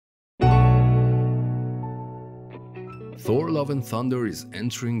Thor Love and Thunder is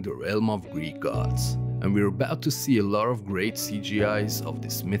entering the realm of Greek gods, and we're about to see a lot of great CGIs of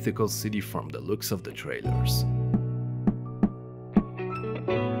this mythical city from the looks of the trailers.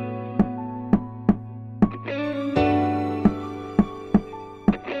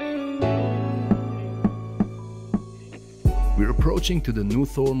 We're approaching to the new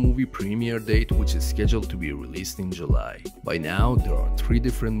Thor movie premiere date, which is scheduled to be released in July. By now, there are 3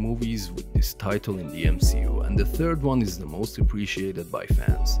 different movies with this title in the MCU, and the third one is the most appreciated by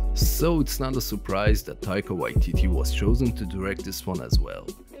fans. So it's not a surprise that Taika Waititi was chosen to direct this one as well.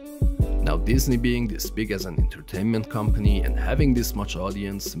 Now, Disney being this big as an entertainment company and having this much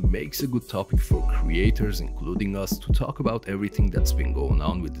audience makes a good topic for creators, including us, to talk about everything that's been going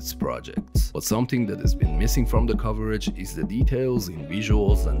on with its projects. But something that has been missing from the coverage is the details in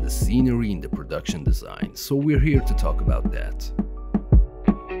visuals and the scenery in the production design, so we're here to talk about that.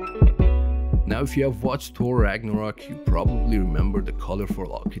 Now, if you have watched Thor Ragnarok, you probably remember the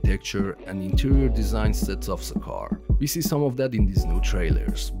colorful architecture and interior design sets of Sakaar. We see some of that in these new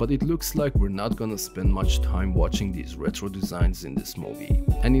trailers, but it looks like we're not gonna spend much time watching these retro designs in this movie.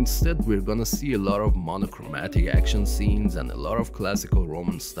 And instead, we're gonna see a lot of monochromatic action scenes and a lot of classical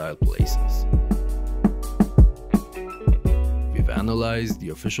Roman style places. We've analyzed the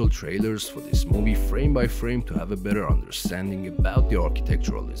official trailers for this movie frame by frame to have a better understanding about the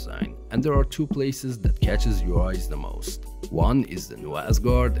architectural design, and there are 2 places that catches your eyes the most. One is the new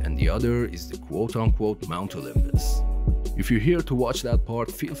Asgard and the other is the quote-unquote Mount Olympus. If you're here to watch that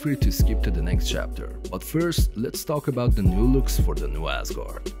part, feel free to skip to the next chapter, but first let's talk about the new looks for the new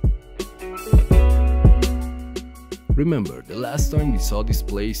Asgard. Remember, the last time we saw this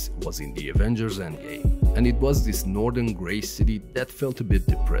place was in the Avengers Endgame, and it was this northern grey city that felt a bit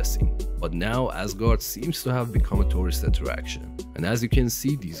depressing. But now Asgard seems to have become a tourist attraction. And as you can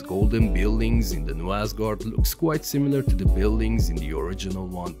see, these golden buildings in the new Asgard looks quite similar to the buildings in the original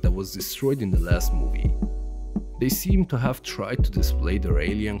one that was destroyed in the last movie. They seem to have tried to display their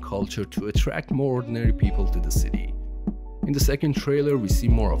alien culture to attract more ordinary people to the city. In the second trailer we see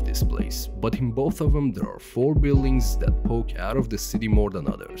more of this place, but in both of them there are 4 buildings that poke out of the city more than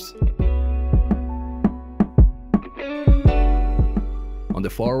others. On the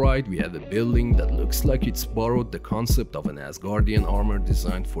far right we have a building that looks like it's borrowed the concept of an Asgardian armor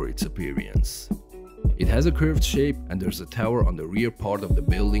designed for its appearance. It has a curved shape and there's a tower on the rear part of the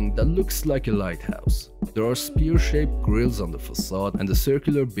building that looks like a lighthouse. There are spear-shaped grills on the facade, and the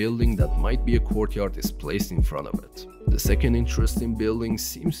circular building that might be a courtyard is placed in front of it. The second interesting building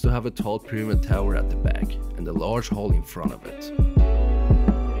seems to have a tall pyramid tower at the back and a large hall in front of it.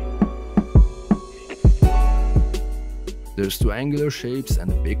 There's 2 angular shapes and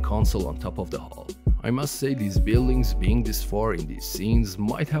a big console on top of the hall. I must say, these buildings being this far in these scenes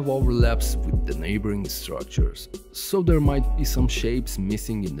might have overlaps with the neighboring structures, so there might be some shapes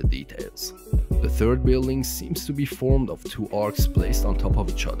missing in the details. The third building seems to be formed of 2 arcs placed on top of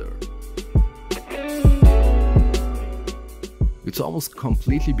each other. It's almost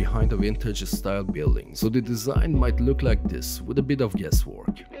completely behind a vintage style building, so the design might look like this with a bit of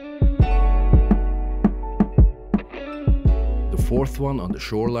guesswork. The fourth one on the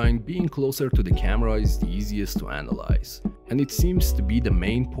shoreline, being closer to the camera, is the easiest to analyze, and it seems to be the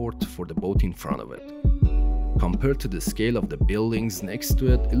main port for the boat in front of it. Compared to the scale of the buildings next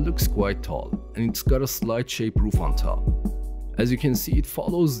to it, it looks quite tall, and it's got a slight shape roof on top. As you can see, it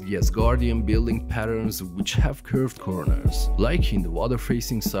follows the Asgardian building patterns which have curved corners, like in the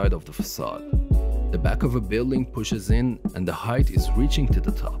water-facing side of the facade. The back of a building pushes in and the height is reaching to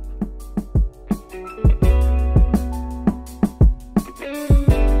the top.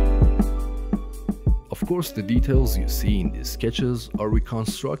 Of course, the details you see in these sketches are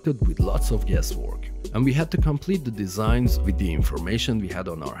reconstructed with lots of guesswork, and we had to complete the designs with the information we had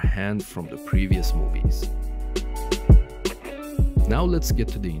on our hand from the previous movies. Now let's get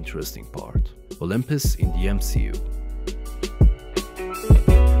to the interesting part: Olympus in the MCU.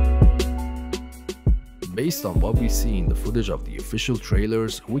 Based on what we see in the footage of the official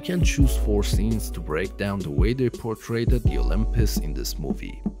trailers, we can choose 4 scenes to break down the way they portrayed the Olympus in this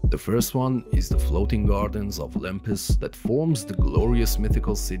movie. The first one is the floating gardens of Olympus that forms the glorious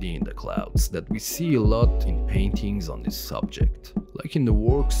mythical city in the clouds that we see a lot in paintings on this subject, like in the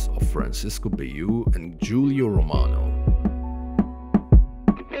works of Francesco Bayeux and Giulio Romano.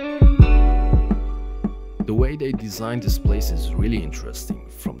 The way they designed this place is really interesting,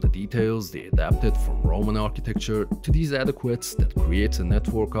 from the details they adapted from Roman architecture to these adequates that creates a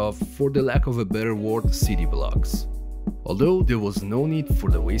network of, for the lack of a better word, city blocks. Although there was no need for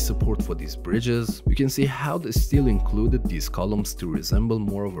the way support for these bridges, you can see how they still included these columns to resemble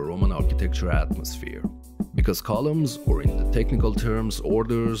more of a Roman architecture atmosphere. because columns, or in the technical terms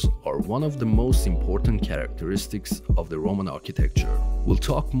orders, are one of the most important characteristics of the Roman architecture. We'll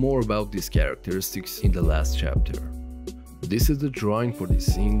talk more about these characteristics in the last chapter. This is the drawing for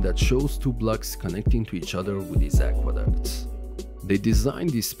this scene that shows two blocks connecting to each other with these aqueducts. They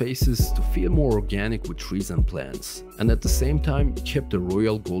designed these spaces to feel more organic with trees and plants, and at the same time kept the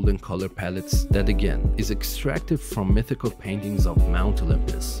royal golden color palettes that again is extracted from mythical paintings of Mount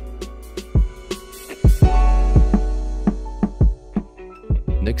Olympus.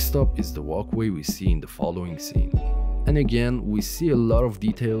 Next up is the walkway we see in the following scene. And again, we see a lot of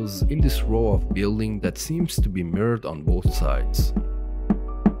details in this row of building that seems to be mirrored on both sides.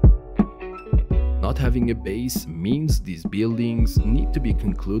 Not having a base means these buildings need to be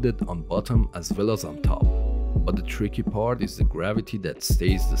concluded on bottom as well as on top. But the tricky part is the gravity that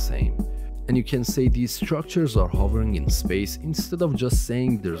stays the same. And you can say these structures are hovering in space instead of just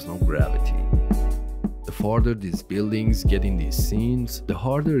saying there's no gravity. The farther these buildings get in these scenes, the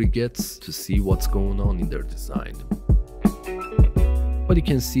harder it gets to see what's going on in their design. But you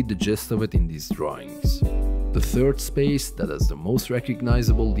can see the gist of it in these drawings. The third space that has the most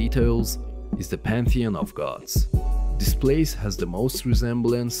recognizable details is the Pantheon of Gods. This place has the most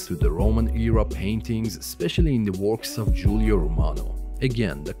resemblance to the Roman era paintings, especially in the works of Giulio Romano.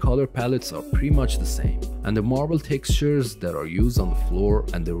 Again, the color palettes are pretty much the same, and the marble textures that are used on the floor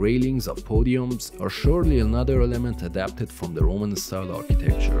and the railings of podiums are surely another element adapted from the Roman style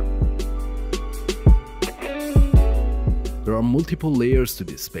architecture. There are multiple layers to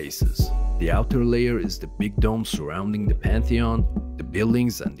these spaces. The outer layer is the big dome surrounding the Pantheon. The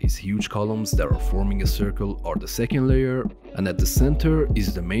buildings and these huge columns that are forming a circle are the second layer, and at the center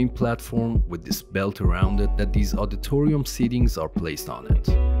is the main platform with this belt around it that these auditorium seatings are placed on it.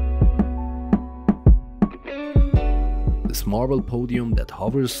 This marble podium that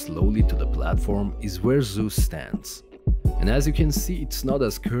hovers slowly to the platform is where Zeus stands. And as you can see, it's not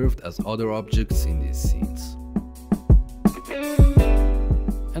as curved as other objects in these scenes.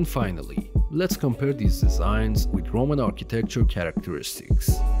 And finally, let's compare these designs with Roman architecture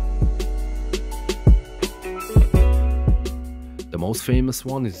characteristics. The most famous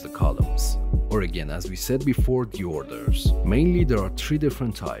one is the columns, or again, as we said before, the orders. Mainly there are three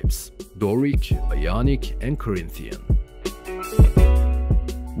different types: Doric, Ionic, and Corinthian.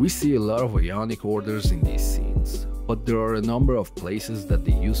 We see a lot of Ionic orders in these scenes, but there are a number of places that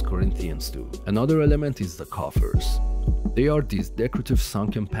they use Corinthians too. Another element is the coffers. They are these decorative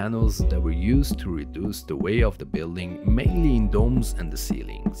sunken panels that were used to reduce the weight of the building, mainly in domes and the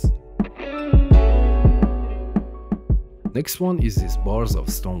ceilings. Next one is these bars of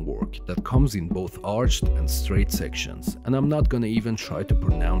stonework that comes in both arched and straight sections, and I'm not gonna even try to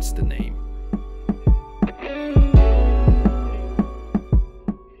pronounce the name.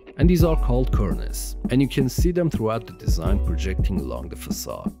 And these are called cornices, and you can see them throughout the design projecting along the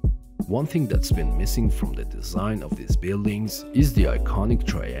facade. One thing that's been missing from the design of these buildings is the iconic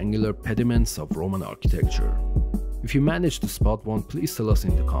triangular pediments of Roman architecture. If you managed to spot one, please tell us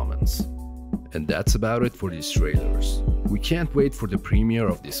in the comments. And that's about it for these trailers. We can't wait for the premiere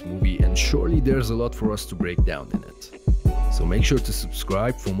of this movie, and surely there's a lot for us to break down in it. So make sure to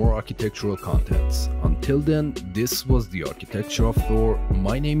subscribe for more architectural contents. Until then, this was the Architecture of Thor.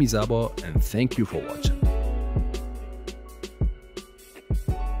 My name is Abba, and thank you for watching.